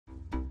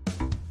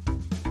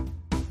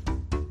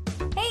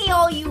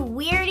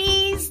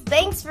Weirdies!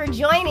 Thanks for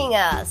joining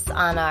us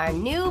on our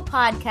new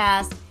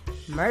podcast,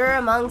 Murder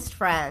Amongst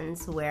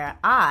Friends, where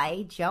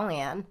I,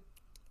 Joanne,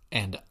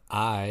 and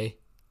I,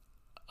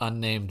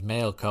 unnamed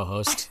male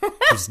co-host,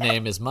 whose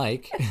name is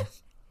Mike,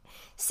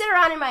 sit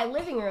around in my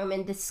living room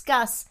and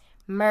discuss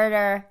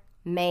murder,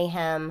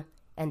 mayhem,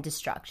 and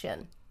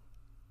destruction.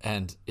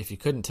 And if you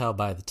couldn't tell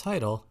by the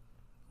title,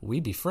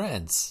 we be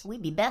friends. We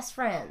be best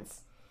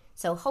friends.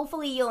 So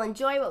hopefully you'll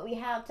enjoy what we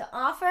have to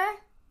offer.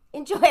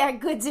 Enjoy our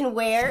goods and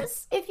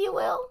wares, if you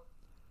will.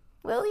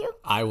 Will you?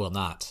 I will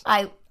not.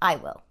 I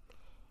will.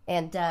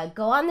 And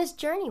go on this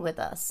journey with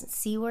us.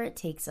 See where it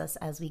takes us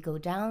as we go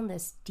down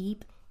this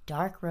deep,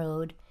 dark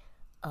road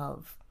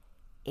of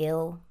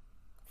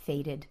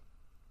ill-fated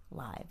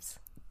lives.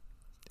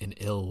 An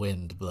ill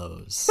wind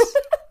blows.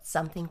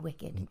 Something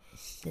wicked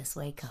this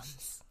way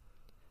comes.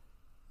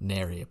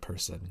 Nary a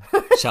person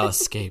shall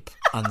escape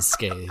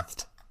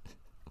unscathed.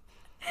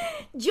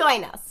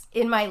 Join us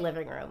in my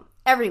living room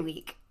every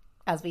week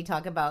as we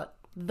talk about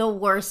the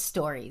worst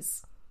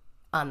stories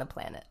on the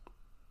planet.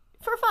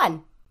 For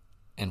fun.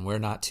 And we're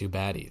not too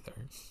bad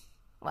either.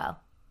 Well.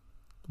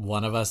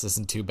 One of us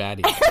isn't too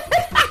bad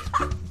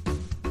either.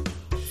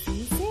 See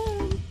you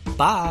soon.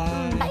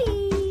 Bye. Bye.